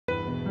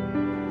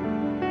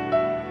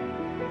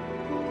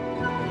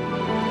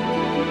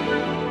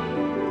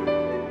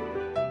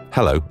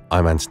Hello,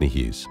 I'm Anthony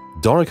Hughes.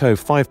 Dorico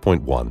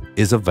 5.1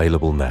 is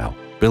available now,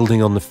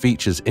 building on the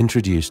features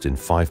introduced in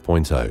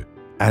 5.0,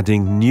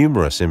 adding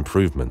numerous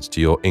improvements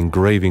to your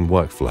engraving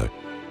workflow,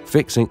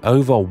 fixing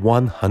over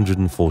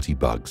 140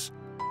 bugs,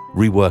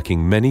 reworking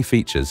many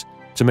features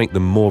to make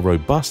them more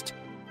robust,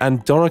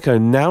 and Dorico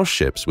now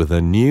ships with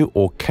a new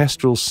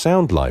orchestral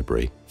sound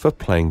library for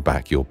playing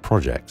back your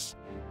projects.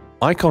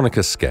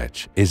 Iconica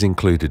Sketch is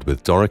included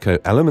with Dorico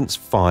Elements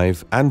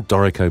 5 and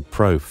Dorico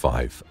Pro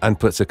 5 and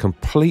puts a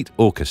complete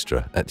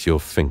orchestra at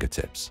your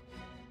fingertips.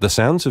 The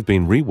sounds have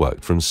been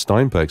reworked from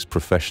Steinberg's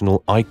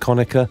professional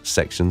Iconica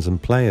Sections and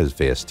Players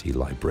VST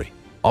library,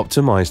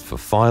 optimized for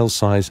file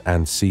size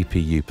and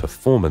CPU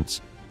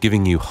performance,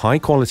 giving you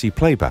high-quality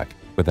playback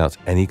without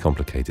any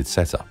complicated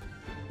setup.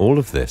 All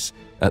of this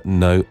at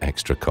no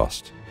extra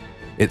cost.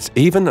 It's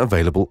even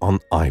available on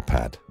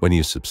iPad when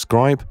you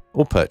subscribe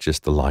or purchase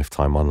the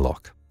lifetime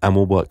unlock, and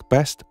will work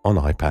best on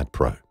iPad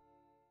Pro.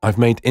 I've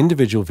made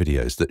individual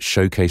videos that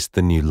showcase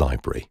the new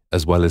library,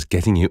 as well as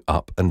getting you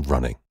up and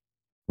running.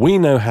 We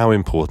know how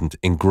important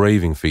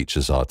engraving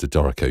features are to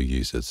Dorico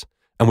users,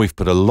 and we've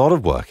put a lot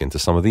of work into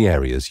some of the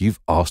areas you've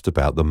asked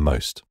about the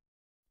most.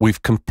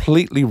 We've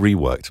completely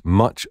reworked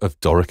much of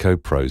Dorico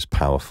Pro's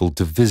powerful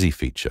Divisi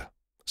feature,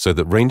 so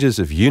that ranges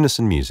of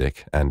unison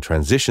music and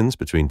transitions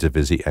between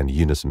Divisi and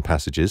unison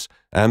passages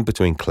and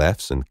between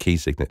clefs and key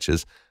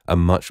signatures are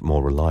much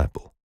more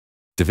reliable.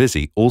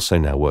 Divisi also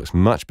now works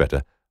much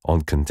better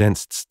on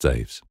condensed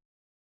staves.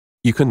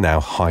 You can now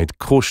hide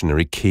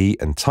cautionary key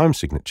and time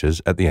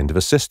signatures at the end of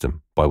a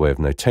system by way of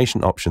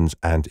notation options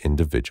and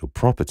individual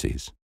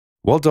properties.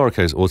 While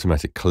Dorico's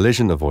automatic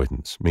collision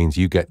avoidance means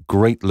you get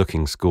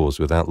great-looking scores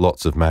without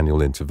lots of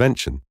manual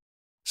intervention,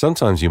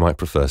 sometimes you might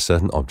prefer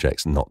certain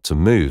objects not to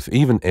move,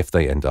 even if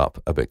they end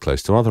up a bit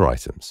close to other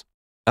items.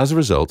 As a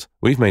result,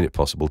 we've made it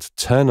possible to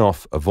turn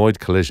off avoid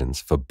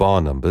collisions for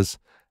bar numbers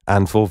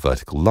and for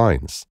vertical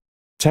lines.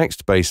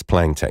 Text-based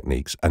playing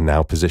techniques are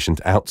now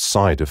positioned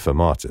outside of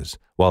fermatas,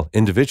 while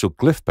individual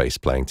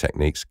glyph-based playing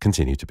techniques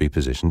continue to be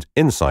positioned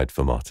inside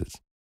fermatas.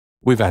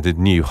 We've added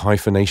new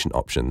hyphenation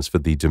options for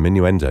the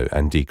diminuendo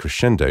and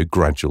decrescendo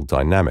gradual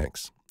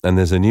dynamics, and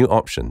there's a new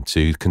option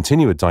to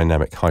continue a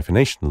dynamic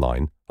hyphenation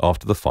line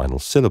after the final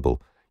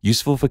syllable,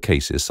 useful for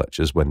cases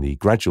such as when the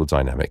gradual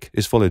dynamic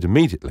is followed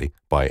immediately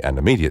by an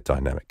immediate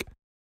dynamic.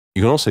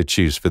 You can also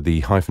choose for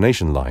the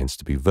hyphenation lines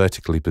to be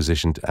vertically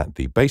positioned at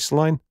the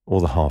baseline or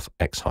the half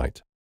X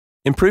height.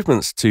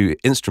 Improvements to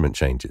instrument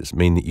changes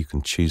mean that you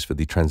can choose for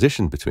the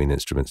transition between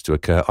instruments to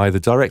occur either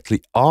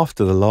directly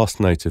after the last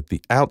note of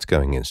the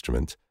outgoing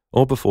instrument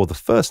or before the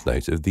first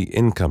note of the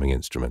incoming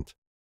instrument.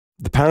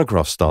 The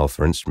paragraph style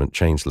for instrument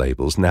change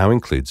labels now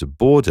includes a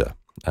border,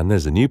 and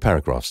there's a new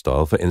paragraph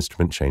style for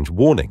instrument change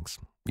warnings.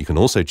 You can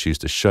also choose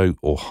to show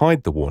or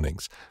hide the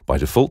warnings. By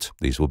default,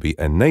 these will be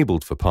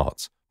enabled for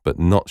parts, but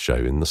not show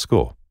in the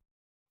score.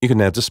 You can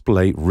now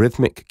display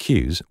rhythmic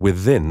cues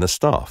within the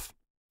staff,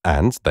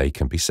 and they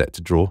can be set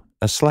to draw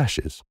as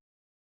slashes.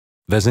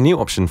 There's a new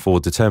option for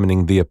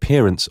determining the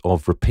appearance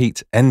of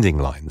repeat ending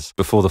lines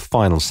before the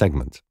final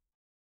segment.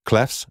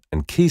 Clefs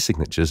and key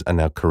signatures are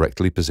now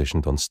correctly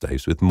positioned on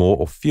staves with more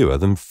or fewer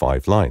than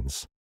 5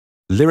 lines.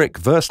 Lyric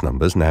verse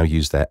numbers now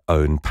use their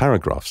own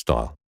paragraph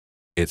style.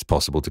 It's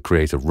possible to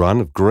create a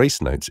run of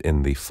grace notes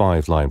in the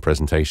 5-line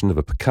presentation of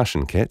a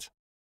percussion kit,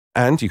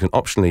 and you can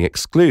optionally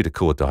exclude a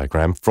chord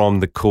diagram from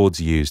the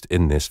chords used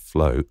in this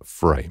flow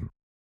frame.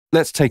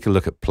 Let's take a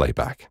look at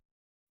playback.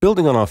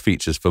 Building on our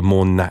features for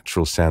more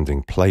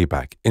natural-sounding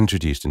playback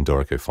introduced in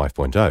Dorico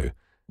 5.0,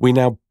 we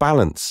now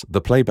balance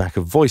the playback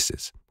of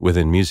voices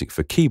within music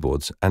for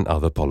keyboards and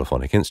other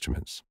polyphonic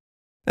instruments.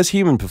 As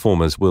human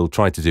performers will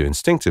try to do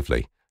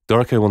instinctively,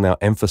 Dorico will now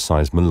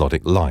emphasize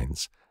melodic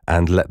lines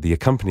and let the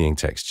accompanying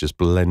textures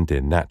blend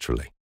in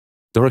naturally.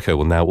 Dorico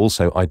will now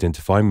also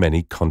identify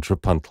many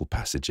contrapuntal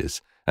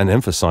passages and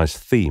emphasize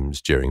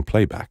themes during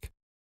playback.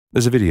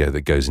 There's a video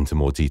that goes into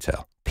more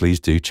detail. Please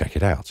do check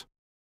it out.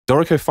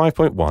 Dorico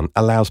 5.1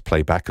 allows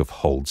playback of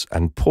holds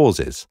and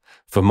pauses.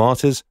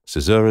 Fermatas,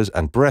 caesuras,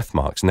 and breath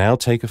marks now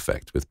take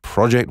effect with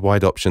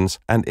project-wide options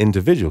and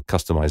individual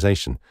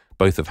customization,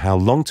 both of how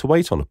long to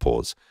wait on a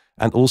pause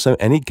and also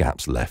any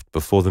gaps left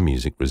before the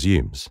music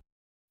resumes.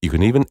 You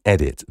can even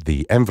edit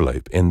the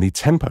envelope in the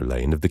tempo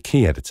lane of the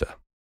key editor.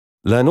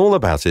 Learn all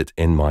about it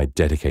in my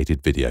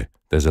dedicated video.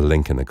 There's a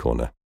link in the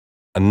corner.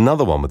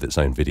 Another one with its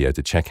own video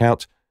to check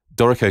out.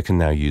 Dorico can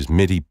now use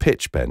MIDI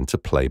pitch bend to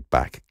play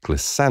back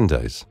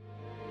glissandos.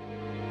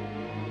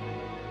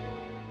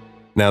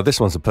 Now, this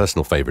one's a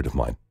personal favorite of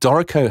mine.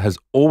 Dorico has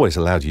always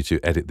allowed you to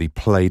edit the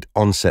played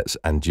onsets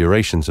and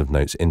durations of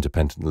notes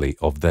independently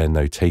of their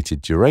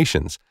notated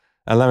durations,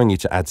 allowing you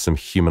to add some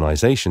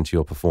humanization to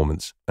your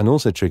performance and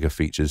also trigger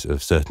features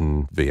of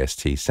certain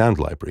VST sound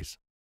libraries.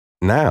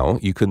 Now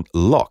you can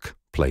lock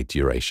played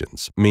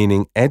durations,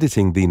 meaning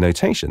editing the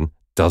notation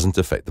doesn't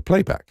affect the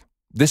playback.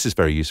 This is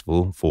very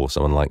useful for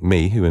someone like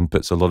me who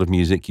inputs a lot of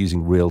music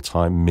using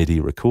real-time MIDI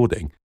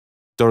recording.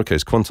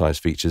 Dorico's quantized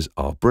features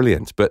are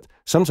brilliant, but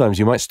sometimes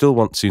you might still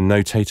want to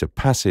notate a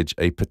passage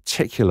a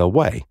particular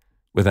way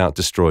without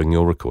destroying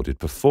your recorded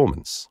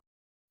performance.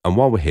 And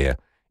while we're here,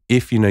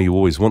 if you know you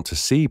always want to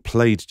see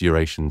played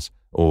durations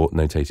or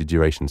notated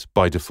durations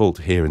by default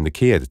here in the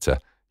key editor,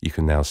 you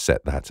can now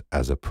set that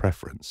as a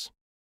preference.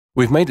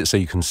 We've made it so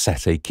you can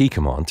set a key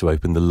command to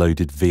open the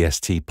loaded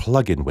VST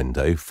plugin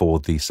window for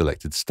the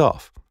selected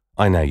staff.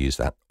 I now use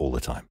that all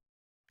the time.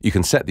 You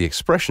can set the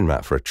expression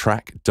map for a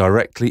track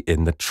directly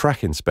in the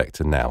track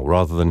inspector now,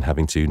 rather than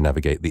having to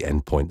navigate the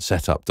endpoint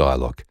setup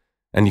dialog.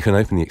 And you can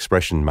open the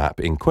expression map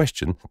in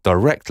question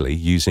directly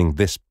using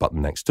this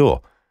button next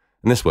door.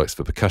 And this works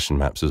for percussion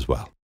maps as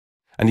well.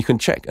 And you can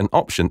check an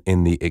option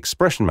in the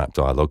expression map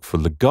dialog for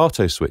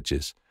legato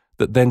switches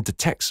that then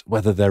detects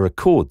whether there are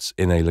chords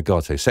in a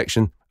legato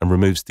section and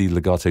removes the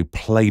legato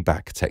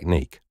playback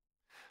technique.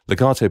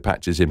 Legato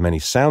patches in many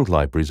sound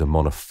libraries are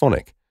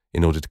monophonic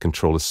in order to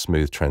control a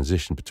smooth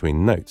transition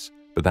between notes,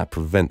 but that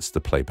prevents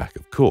the playback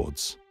of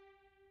chords.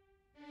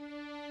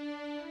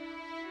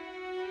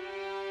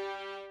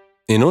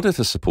 In order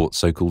to support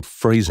so-called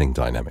phrasing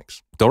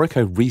dynamics,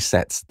 Dorico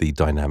resets the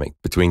dynamic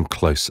between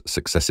close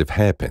successive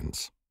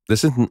hairpins.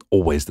 This isn't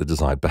always the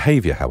desired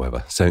behavior,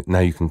 however, so now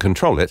you can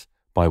control it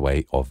by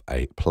way of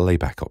a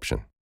playback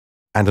option.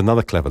 And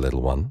another clever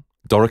little one,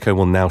 Dorico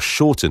will now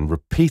shorten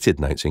repeated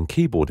notes in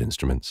keyboard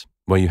instruments,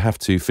 where you have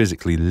to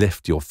physically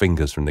lift your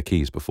fingers from the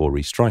keys before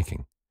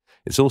restriking.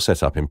 It's all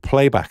set up in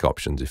playback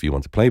options if you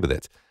want to play with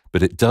it,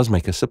 but it does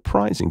make a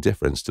surprising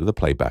difference to the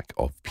playback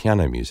of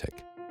piano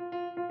music.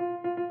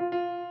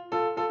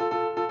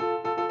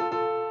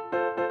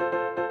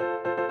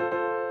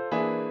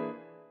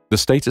 The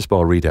status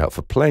bar readout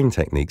for playing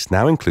techniques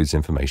now includes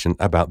information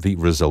about the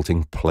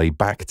resulting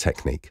playback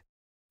technique.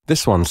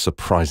 This one's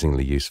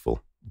surprisingly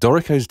useful.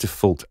 Dorico's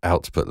default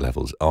output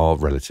levels are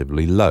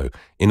relatively low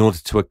in order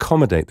to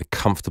accommodate the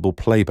comfortable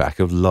playback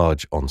of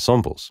large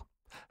ensembles.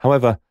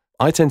 However,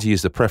 I tend to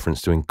use the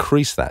preference to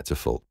increase that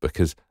default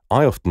because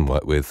I often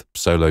work with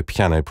solo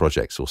piano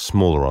projects or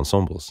smaller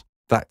ensembles.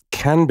 That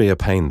can be a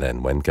pain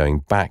then when going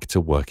back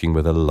to working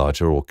with a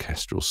larger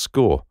orchestral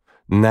score.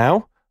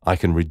 Now, I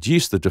can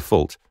reduce the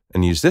default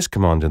and use this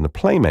command in the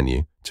play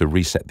menu to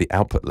reset the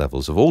output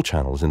levels of all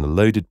channels in the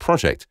loaded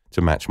project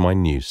to match my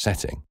new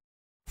setting.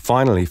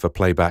 Finally, for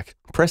playback,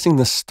 pressing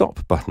the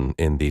stop button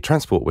in the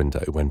transport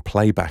window when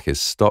playback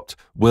is stopped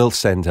will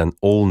send an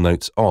all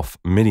notes off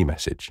mini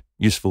message,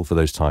 useful for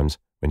those times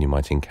when you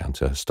might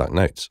encounter stuck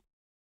notes.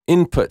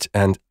 Input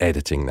and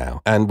editing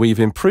now, and we've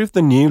improved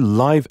the new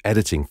live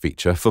editing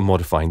feature for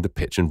modifying the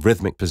pitch and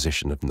rhythmic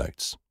position of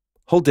notes.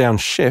 Hold down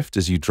Shift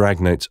as you drag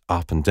notes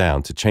up and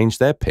down to change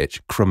their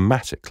pitch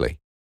chromatically.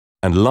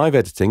 And live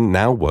editing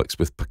now works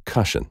with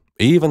percussion,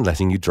 even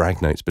letting you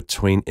drag notes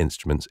between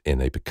instruments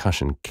in a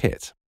percussion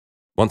kit.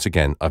 Once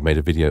again, I've made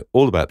a video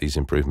all about these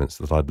improvements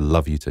that I'd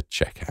love you to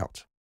check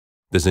out.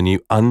 There's a new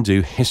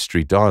undo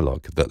history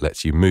dialog that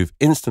lets you move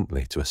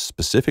instantly to a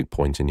specific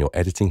point in your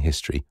editing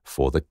history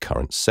for the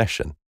current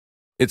session.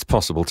 It's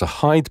possible to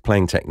hide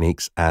playing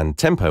techniques and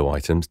tempo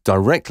items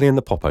directly in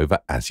the popover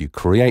as you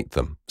create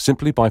them,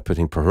 simply by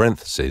putting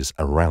parentheses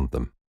around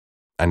them.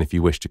 And if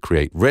you wish to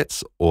create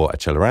rits or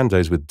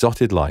accelerandos with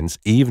dotted lines,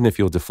 even if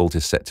your default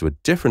is set to a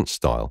different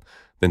style,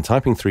 then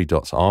typing 3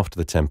 dots after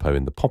the tempo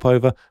in the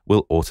popover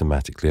will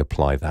automatically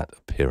apply that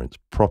appearance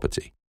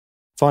property.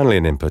 Finally,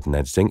 in input and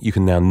editing, you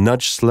can now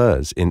nudge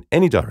slurs in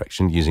any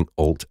direction using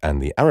Alt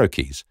and the arrow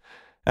keys.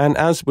 And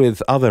as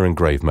with other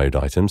engrave mode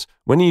items,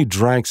 when you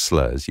drag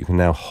slurs, you can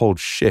now hold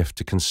Shift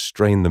to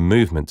constrain the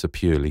movement to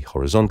purely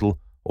horizontal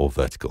or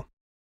vertical.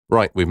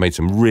 Right, we've made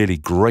some really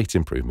great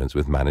improvements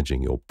with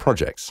managing your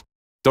projects.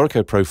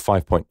 Dorico Pro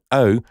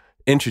 5.0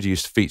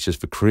 introduced features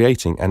for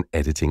creating and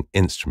editing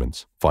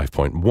instruments.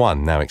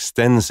 5.1 now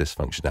extends this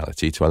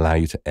functionality to allow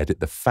you to edit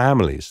the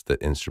families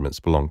that instruments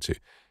belong to,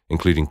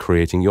 including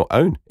creating your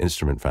own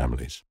instrument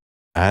families.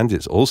 And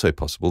it's also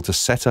possible to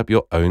set up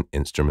your own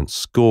instrument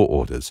score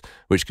orders,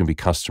 which can be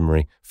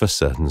customary for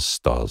certain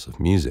styles of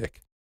music.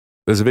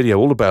 There's a video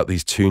all about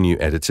these two new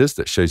editors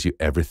that shows you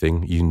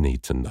everything you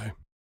need to know.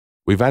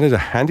 We've added a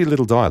handy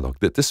little dialog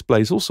that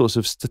displays all sorts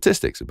of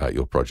statistics about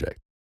your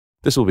project.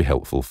 This will be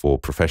helpful for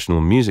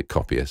professional music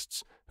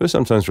copyists who are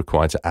sometimes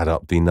required to add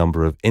up the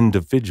number of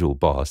individual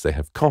bars they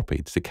have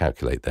copied to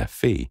calculate their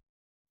fee.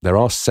 There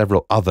are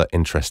several other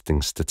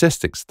interesting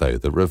statistics, though,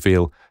 that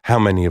reveal how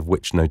many of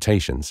which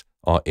notations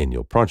are in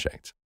your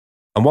project.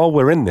 And while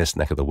we're in this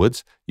neck of the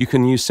woods, you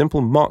can use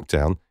simple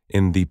markdown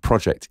in the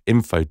project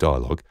info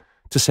dialog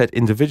to set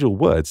individual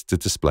words to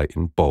display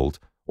in bold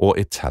or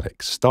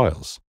italic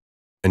styles.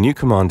 A new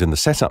command in the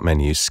setup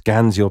menu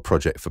scans your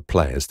project for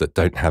players that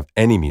don't have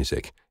any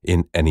music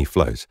in any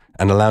flows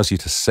and allows you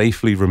to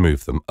safely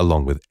remove them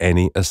along with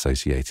any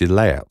associated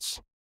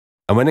layouts.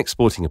 And when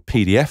exporting a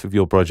PDF of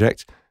your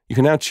project, you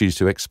can now choose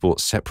to export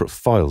separate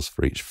files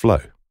for each flow.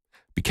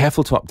 Be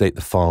careful to update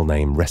the file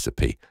name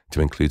recipe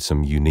to include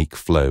some unique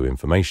flow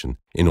information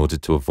in order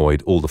to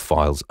avoid all the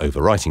files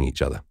overwriting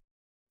each other.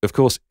 Of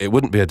course, it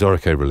wouldn't be a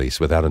Dorico release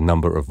without a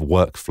number of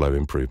workflow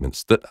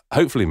improvements that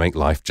hopefully make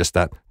life just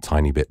that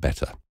tiny bit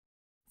better.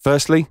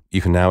 Firstly,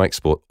 you can now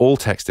export all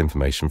text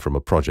information from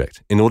a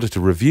project in order to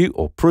review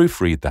or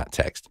proofread that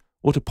text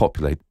or to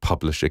populate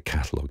publisher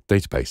catalog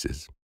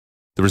databases.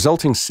 The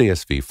resulting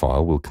CSV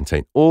file will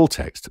contain all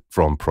text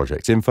from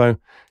project info,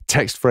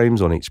 text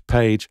frames on each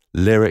page,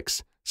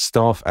 lyrics,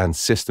 staff and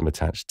system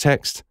attached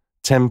text,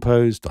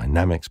 tempos,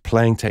 dynamics,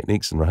 playing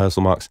techniques and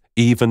rehearsal marks,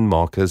 even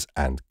markers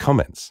and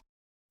comments.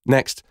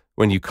 Next,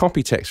 when you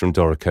copy text from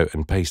Dorico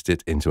and paste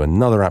it into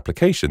another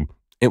application,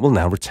 it will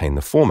now retain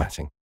the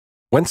formatting.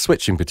 When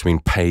switching between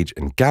page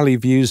and galley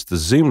views, the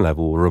zoom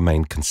level will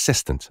remain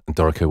consistent and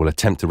Dorico will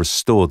attempt to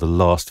restore the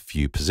last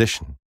view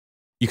position.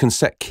 You can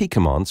set key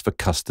commands for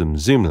custom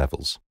zoom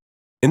levels.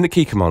 In the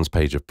Key Commands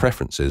page of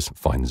Preferences,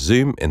 find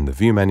Zoom in the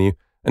View menu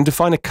and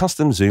define a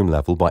custom zoom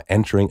level by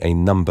entering a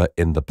number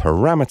in the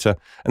parameter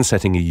and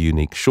setting a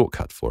unique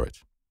shortcut for it.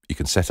 You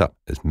can set up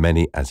as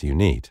many as you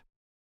need.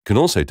 You can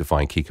also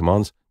define key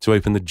commands to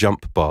open the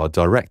jump bar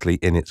directly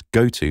in its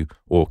Go-To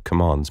or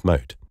Commands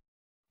mode.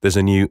 There's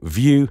a new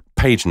View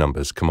Page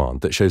Numbers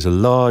command that shows a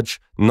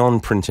large,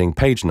 non-printing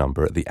page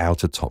number at the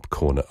outer top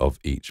corner of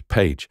each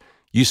page,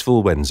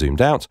 useful when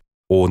zoomed out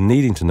or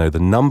needing to know the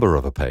number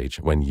of a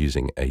page when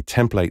using a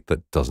template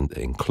that doesn't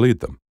include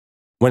them.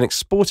 When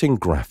exporting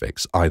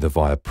graphics either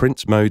via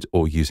print mode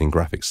or using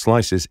graphic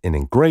slices in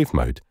engrave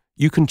mode,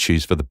 you can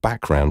choose for the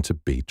background to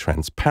be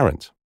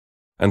transparent.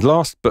 And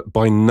last but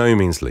by no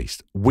means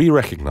least, we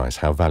recognize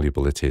how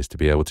valuable it is to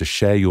be able to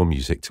share your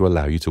music to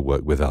allow you to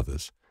work with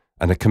others,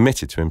 and are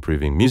committed to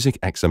improving music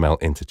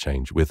XML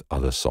interchange with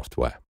other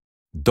software.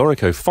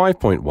 Dorico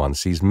 5.1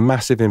 sees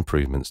massive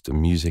improvements to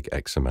music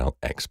XML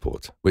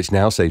export, which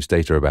now saves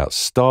data about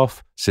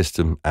staff,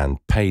 system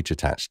and page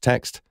attached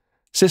text,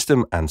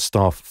 system and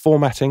staff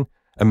formatting,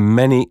 and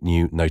many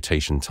new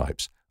notation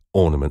types,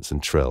 ornaments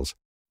and trills,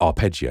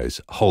 arpeggios,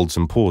 holds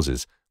and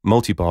pauses,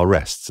 multi-bar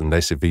rests and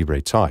laissez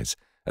vibrer ties,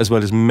 as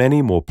well as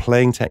many more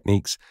playing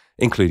techniques,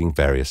 including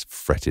various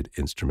fretted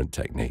instrument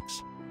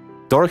techniques.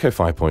 Dorico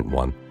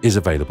 5.1 is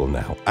available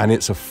now, and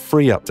it's a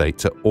free update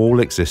to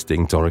all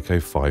existing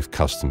Dorico 5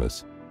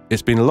 customers.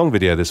 It's been a long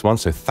video, this one,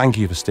 so thank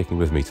you for sticking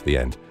with me to the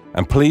end.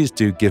 And please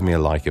do give me a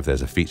like if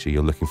there's a feature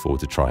you're looking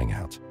forward to trying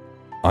out.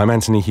 I'm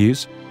Anthony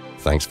Hughes.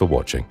 Thanks for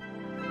watching.